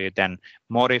 and how do you then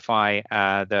modify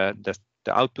the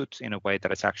output in a way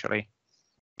that it's actually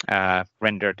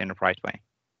rendered in the right way.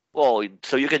 Well,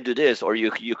 so you can do this, or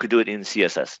you could do it in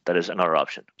CSS. That is another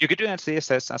option. You could do it in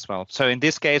CSS as well. So in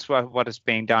this case, what is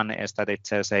being done is that it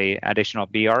says a additional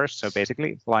BRs. So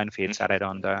basically, line feeds added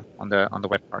on the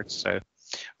web parts. So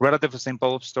relatively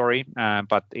simple story,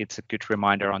 but it's a good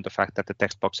reminder on the fact that the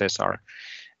text boxes are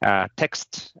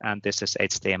text, and this is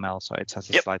HTML, so it has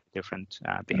a slightly different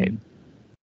behavior.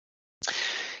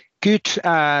 Good.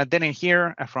 Then in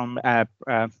here from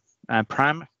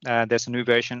Pram, there's a new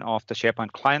version of the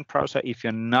SharePoint client browser. If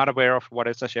you're not aware of what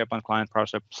is a SharePoint client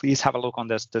browser, please have a look on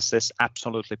this. This is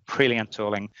absolutely brilliant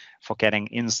tooling for getting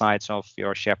insights of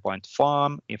your SharePoint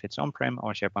farm, if it's on-prem,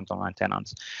 or SharePoint Online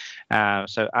tenants.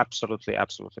 So absolutely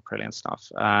brilliant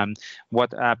stuff.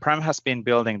 What Pram has been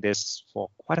building this for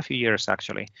quite a few years,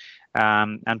 actually.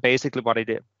 And basically what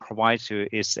it provides you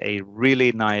is a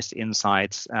really nice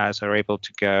insights. So you're able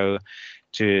to go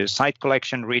to site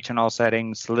collection, regional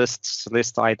settings, lists,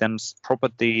 list items,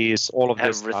 properties, all of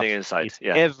this everything stuff. Inside,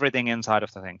 yeah. Everything inside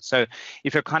of the thing. So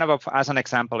if you're kind of, as an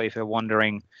example, if you're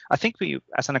wondering, I think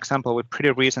as an example, we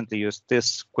pretty recently used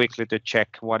this quickly to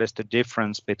check what is the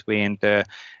difference between the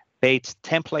page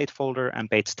template folder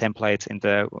and page templates in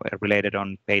the related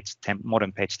on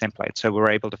modern page template. So we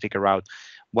were able to figure out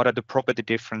what are the property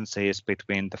differences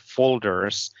between the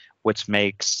folders, which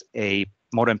makes a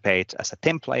modern page as a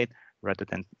template rather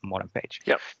than modern page.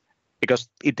 Yeah. Because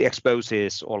it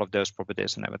exposes all of those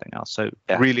properties and everything else. So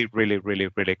really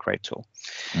great tool.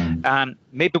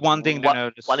 Maybe one thing to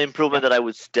notice. One improvement that I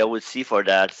would see for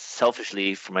that,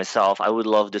 selfishly for myself, I would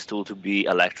love this tool to be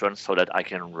Electron so that I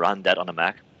can run that on a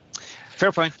Mac.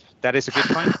 Fair point. That is a good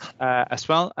point as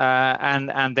well.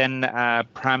 And then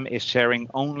Pram is sharing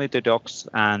only the docs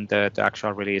and the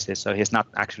actual releases. So he's not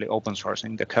actually open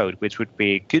sourcing the code, which would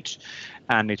be good.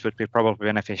 And it would be probably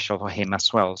beneficial for him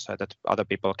as well, so that other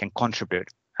people can contribute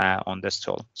on this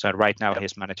tool. So right now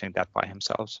he's managing that by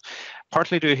himself,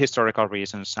 partly due to historical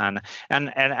reasons. And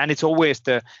it's always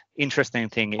the interesting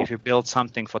thing, if you build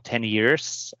something for 10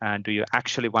 years, do you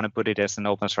actually want to put it as an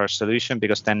open source solution?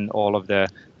 Because then all of the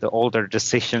older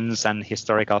decisions and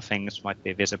historical things might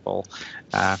be visible.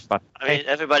 But I mean,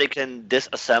 everybody can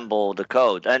disassemble the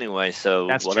code anyway, so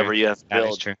whatever you have built. That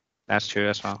is true. That's true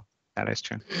as well. That is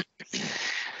true.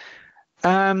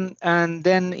 And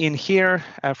then in here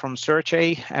from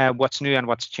Sogeti, what's new and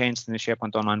what's changed in the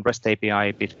SharePoint Online REST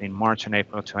API between March and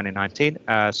April 2019.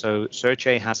 So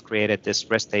Sogeti has created this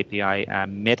REST API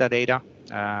metadata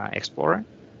explorer,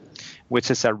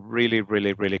 which is a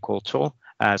really cool tool.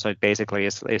 So it basically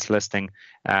is listing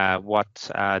what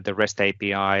the REST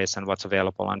API is and what's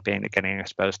available and getting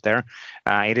exposed there.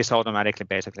 It is automatically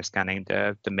basically scanning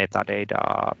the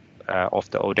metadata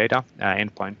of the OData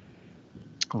endpoint.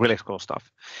 Really cool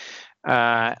stuff.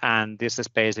 And this is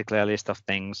basically a list of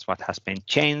things what has been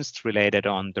changed related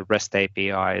on the REST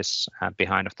APIs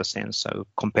behind of the scenes. So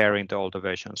comparing the older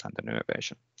versions and the newer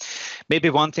version. Maybe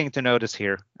one thing to notice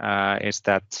here is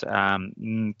that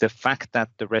the fact that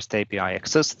the REST API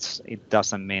exists, it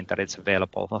doesn't mean that it's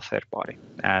available for third party.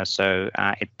 So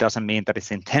it doesn't mean that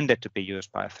it's intended to be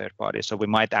used by a third party. So we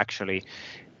might actually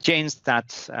change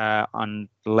that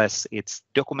unless it's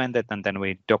documented, and then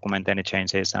we document any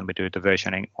changes and we do the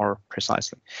versioning more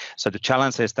precisely. So the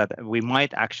challenge is that we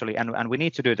might actually, and we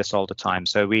need to do this all the time.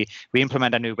 So we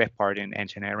implement a new web part in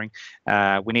engineering.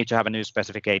 We need to have a new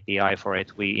specific API for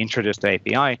it. We introduce the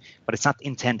API, but it's not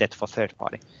intended for third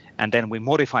party. And then we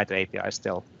modify the API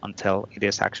still until it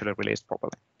is actually released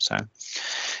properly. So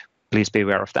please be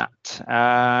aware of that.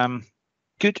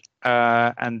 Good.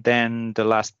 And then the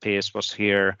last piece was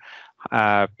here.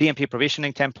 PnP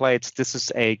provisioning templates. This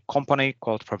is a company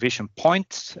called Provision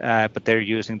Point, but they're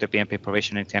using the PnP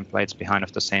provisioning templates behind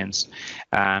the scenes.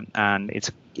 And it's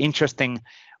an interesting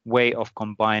way of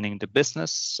combining the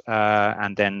business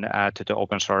and then to the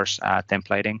open source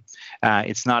templating.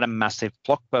 It's not a massive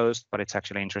blog post, but it's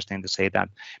actually interesting to see that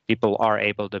people are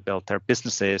able to build their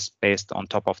businesses based on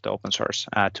top of the open source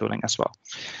tooling as well.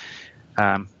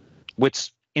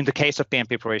 Which in the case of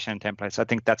PnP provisioning templates, I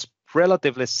think that's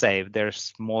relatively safe.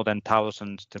 There's more than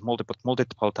thousands,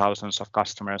 multiple thousands of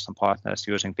customers and partners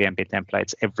using PnP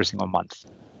templates every single month.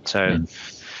 So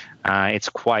it's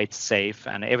quite safe,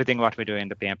 and everything what we do in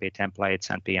the PnP templates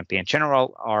and PnP in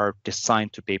general are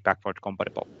designed to be backward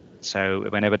compatible. So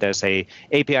whenever there's a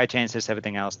API changes,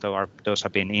 everything else, those are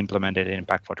being implemented in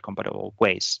backward compatible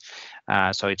ways.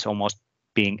 So it's almost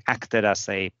being acted as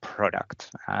a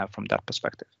product from that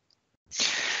perspective.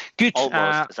 Good.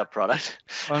 Almost as a product.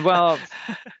 Well,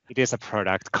 it is a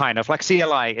product, kind of like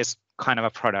CLI is kind of a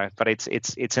product, but it's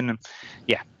an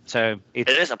So it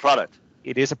is a product.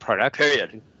 It is a product.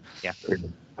 Period. Yeah.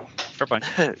 Fair point.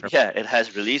 Yeah, it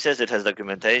has releases, it has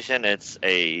documentation, it's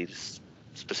a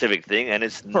specific thing, and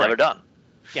it's never done.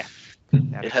 Yeah.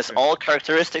 It has all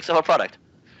characteristics of a product.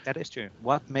 That is true.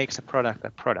 What makes a product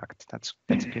a product? That's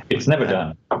a good. It's never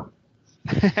done.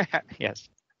 Yes.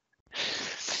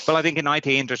 Well, I think in IT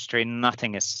industry,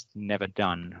 nothing is never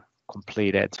done,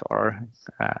 completed, or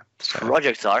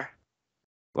projects are.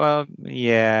 Well,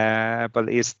 yeah, but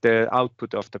is the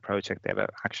output of the project ever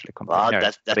actually completed? Well,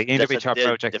 that's the individual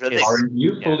project is. Aren't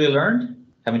you fully learned?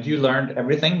 Haven't you learned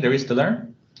everything there is to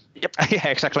learn? Yep. Yeah,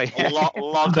 exactly. A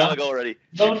long time ago already.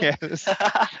 Yes.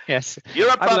 Yes. You're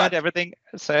a product. I've learned everything.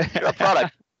 So you're a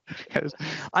product. Yes.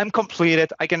 I'm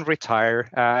completed. I can retire.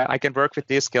 I can work with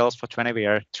these skills for 20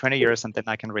 years, and then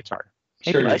I can retire.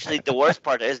 Sure. Actually, the worst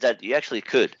part is that you actually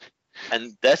could,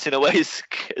 and that's in a way is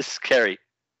scary.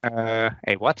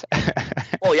 Hey, what?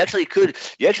 Well, you actually could.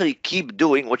 You actually keep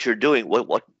doing what you're doing.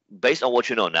 What based on what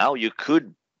you know now, you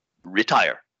could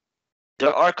retire.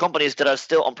 There are companies that are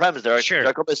still on premise. There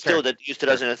are companies still that use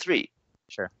 2003.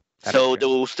 Sure. So there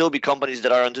will still be companies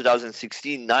that are on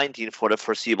 2016, 19 for the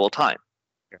foreseeable time.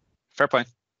 Fair point.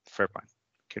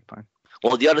 Good point.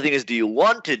 Well, the other thing is, do you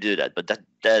want to do that? But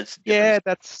that's different.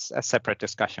 That's a separate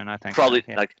discussion, I think. Probably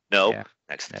no. Yeah.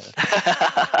 Next.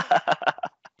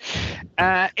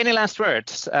 Any last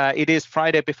words? It is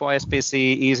Friday before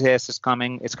SBC. ECS is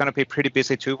coming. It's going to be pretty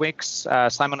busy 2 weeks.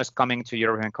 Simon is coming to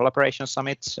European Collaboration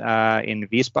Summit in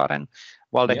Wiesbaden.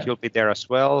 Waldek, you'll be there as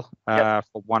well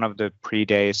for one of the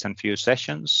pre-days and few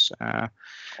sessions.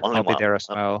 I'll be there as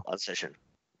well. One session.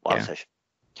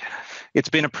 It's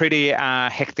been a pretty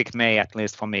hectic May, at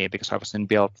least for me, because I was in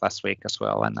Build last week as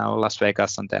well, and now Las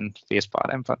Vegas and then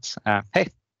Wiesbaden. But hey,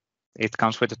 it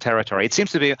comes with the territory. It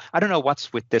seems to be, I don't know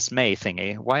what's with this May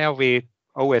thingy. Why are we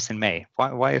always in May?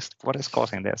 What is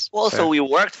causing this? Well, so we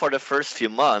worked for the first few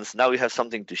months. Now we have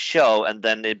something to show, and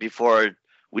then before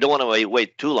we don't want to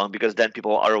wait too long because then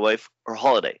people are away for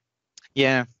holiday.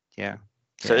 Yeah.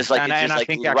 So it's like right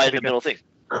in the middle thing.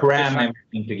 Cram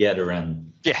everything together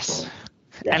and. Yes.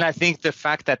 Yeah. And I think the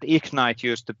fact that Ignite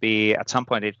used to be, at some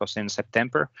point it was in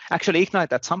September. Actually,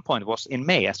 Ignite at some point was in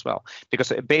May as well,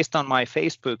 because based on my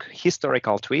Facebook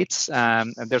historical tweets,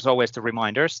 there's always the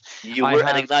reminders. You were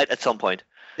at Ignite at some point.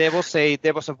 There was a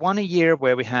 1 year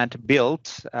where we had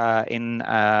Build in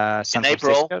San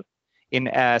Francisco. In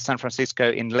San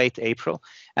Francisco in late April,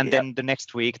 and then the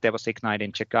next week there was Ignite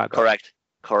in Chicago. Correct.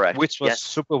 Which was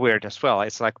super weird as well.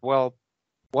 It's like, well,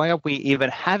 why are we even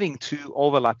having two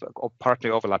partly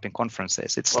overlapping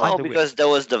conferences? It's because there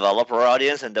was developer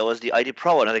audience and there was the IT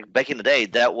Pro, and I think back in the day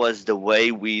that was the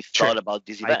way we thought about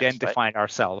these events. Identified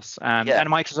ourselves, and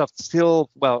Microsoft still.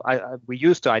 Well, we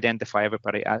used to identify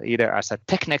everybody either as a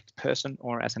TechNet person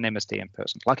or as an MSDN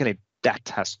person. Luckily,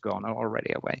 that has gone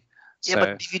already away. Yeah,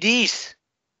 but DVDs.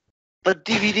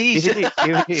 DVDs,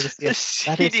 yes.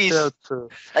 That is so true.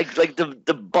 Like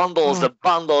the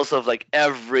bundles of like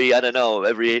every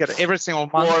every single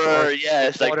month. Quarter,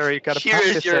 yes. Quarter, you got to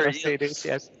here's your CDs,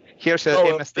 yes. Here's your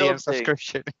MSDN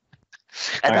subscription.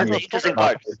 And that's the interesting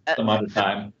part. Some other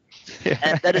time.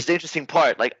 And that is the interesting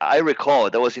part. Like I recall,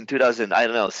 that was in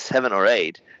 2007 or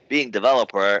 8, being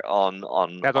developer on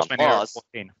that was when you were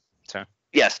 14. So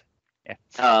yes.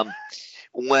 Yeah.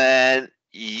 When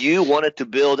you wanted to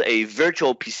build a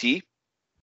virtual PC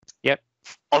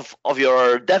of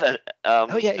your dev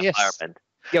environment.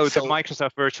 Yeah, with the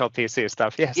Microsoft virtual PC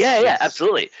stuff, yes. Yeah,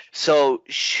 absolutely. So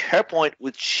SharePoint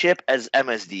would ship as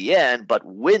MSDN, but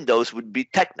Windows would be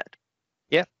TechNet.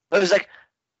 Yeah. It was like,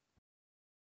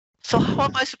 So how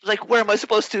am I where am I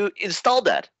supposed to install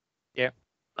that? Yeah.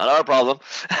 Not our problem.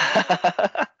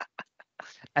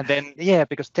 And then,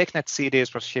 because TechNet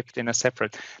CDs was shipped in a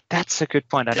separate. That's a good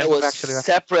point. There was actually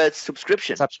separate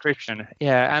subscription.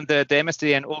 Yeah, and the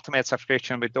MSDN Ultimate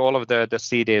subscription with all of the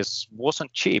CDs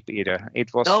wasn't cheap either.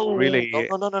 It was really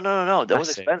no. That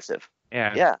was expensive.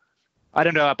 Yeah. I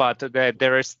don't know about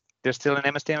there's still an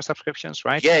MSDN subscriptions,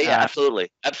 right? Yeah, absolutely,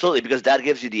 because that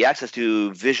gives you the access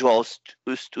to Visual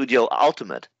Studio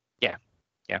Ultimate. Yeah.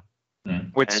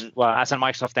 Which, as a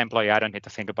Microsoft employee, I don't need to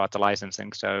think about the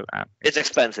licensing, so it's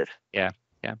expensive. Yeah.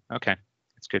 Okay,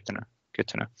 it's good to know.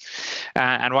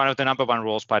 And one of the number one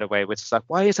rules, by the way, which is like,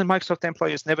 why isn't Microsoft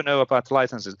employees never know about the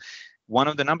licenses? One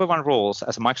of the number one rules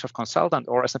as a Microsoft consultant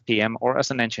or as a PM or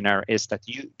as an engineer is that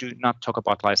you do not talk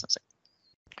about licensing.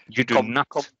 You do not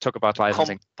talk about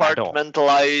licensing at all.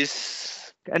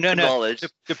 Compartmentalize knowledge.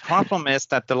 The problem is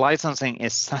that the licensing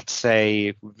is such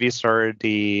a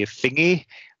wizardy thingy,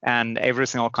 and every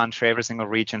single country, every single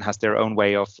region has their own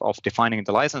way of defining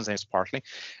the licenses. Partly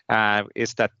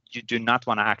is that you do not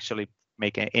want to actually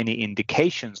make any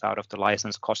indications out of the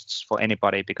license costs for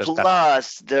anybody, because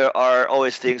there are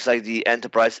always things like the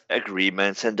enterprise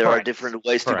agreements, and there are different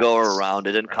ways to go around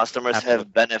it, and customers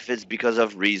have benefits because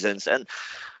of reasons, and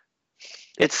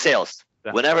it's sales.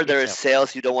 Whenever there is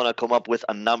sales, you don't want to come up with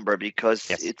a number, because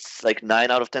it's like 9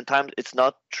 out of 10 times it's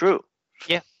not true.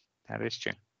 Yeah, that is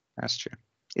true. That's true.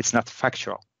 It's not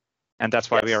factual. And that's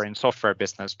why we are in software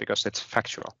business, because it's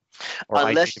factual.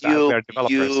 Unless you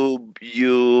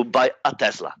buy a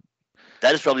Tesla.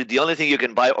 That is probably the only thing you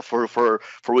can buy for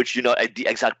which you know the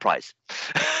exact price.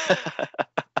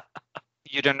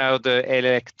 You don't know the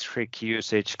electric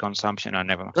usage consumption, or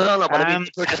never. No, but I mean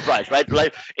the purchase price, right?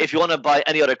 Like if you want to buy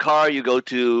any other car, you go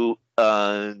to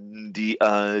the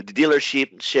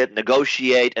dealership,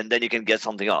 negotiate, and then you can get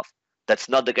something off. That's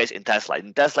not the case in Tesla.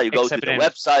 In Tesla, you go to the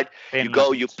website,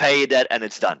 you pay that, and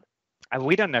it's done. I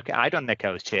don't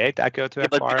negotiate. I go to a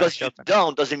but because you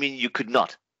don't doesn't mean you could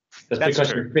not. That's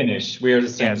because true. You're Finnish. We're the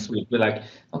same. We're like,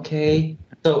 okay,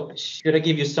 so should I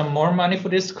give you some more money for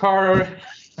this car?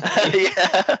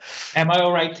 Am I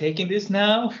all right taking this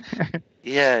now?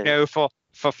 Yeah. No, for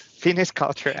Finnish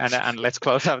culture, and let's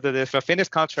close after this. For Finnish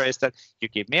culture is that you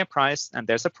give me a price, and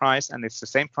there's a price, and it's the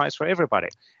same price for everybody.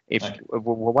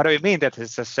 What do you mean that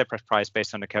it's a separate price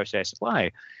based on negotiation?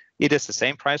 Why? It is the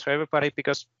same price for everybody,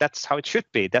 because that's how it should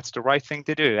be. That's the right thing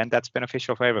to do, and that's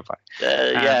beneficial for everybody.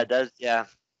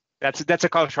 That's a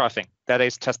cultural thing. That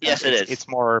is just it is. It's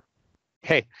more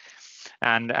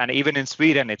and even in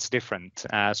Sweden it's different.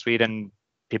 Sweden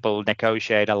people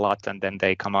negotiate a lot, and then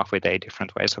they come up with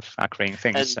different ways of agreeing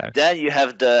things. And then you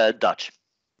have the Dutch.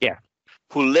 Yeah.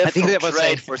 Who live from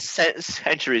trade for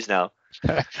centuries now.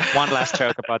 One last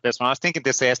joke about this one. I was thinking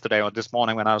this yesterday or this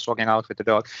morning when I was walking out with the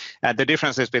dog. The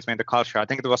differences between the culture, I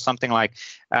think it was something like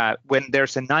when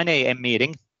there's a 9 a.m.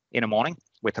 meeting in the morning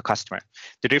with a customer.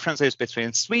 The differences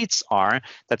between Swedes are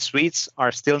that Swedes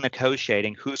are still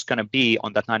negotiating who's going to be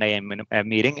on that 9 a.m.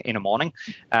 meeting in the morning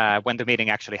when the meeting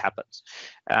actually happens.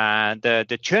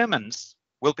 The Germans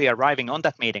will be arriving on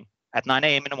that meeting at 9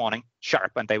 a.m. in the morning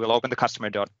sharp, and they will open the customer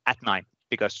door at 9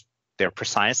 because they're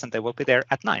precise, and they will be there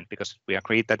at 9 because we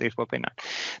agreed that it will be 9.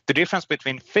 The difference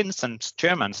between Finns and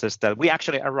Germans is that we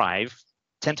actually arrive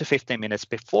 10 to 15 minutes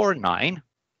before 9,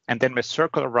 and then we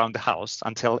circle around the house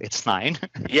until it's 9.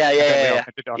 Yeah.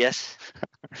 Yes.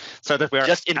 So that we are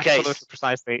just in absolutely case.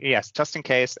 Precisely, yes, just in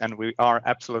case, and we are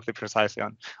absolutely precisely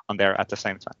on there at the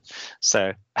same time.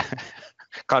 So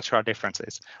cultural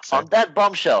differences. So, on that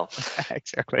bombshell.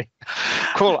 Exactly.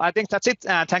 Cool. I think that's it.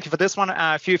 Thank you for this one.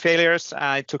 A few failures.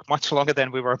 It took much longer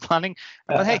than we were planning.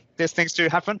 But hey, these things do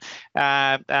happen.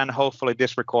 And hopefully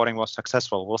this recording was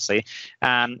successful. We'll see.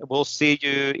 We'll see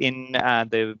you in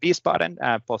the Wiesbaden,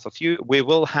 both of you. We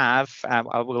will have,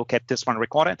 I will get this one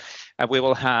recorded. We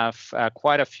will have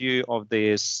quite a few of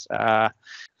these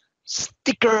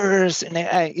stickers in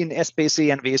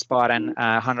SBC and Wiesbaden,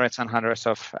 hundreds and hundreds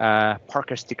of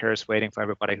Parker stickers waiting for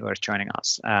everybody who is joining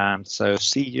us. So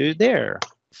see you there.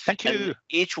 Thank you. And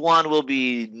each one will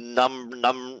be uniquely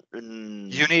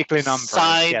numbered.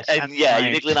 Signed, yes, and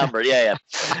uniquely numbered. Yeah.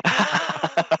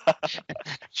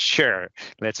 Sure,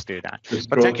 let's do that.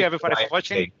 But thank you everybody for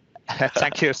watching.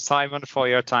 Thank you, Simon, for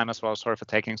your time as well. Sorry for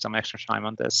taking some extra time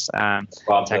on this. Thank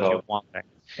you, Waldek.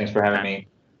 Thanks for having me.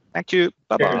 Thank you.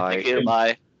 Bye-bye. Thank you.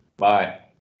 Bye. Bye.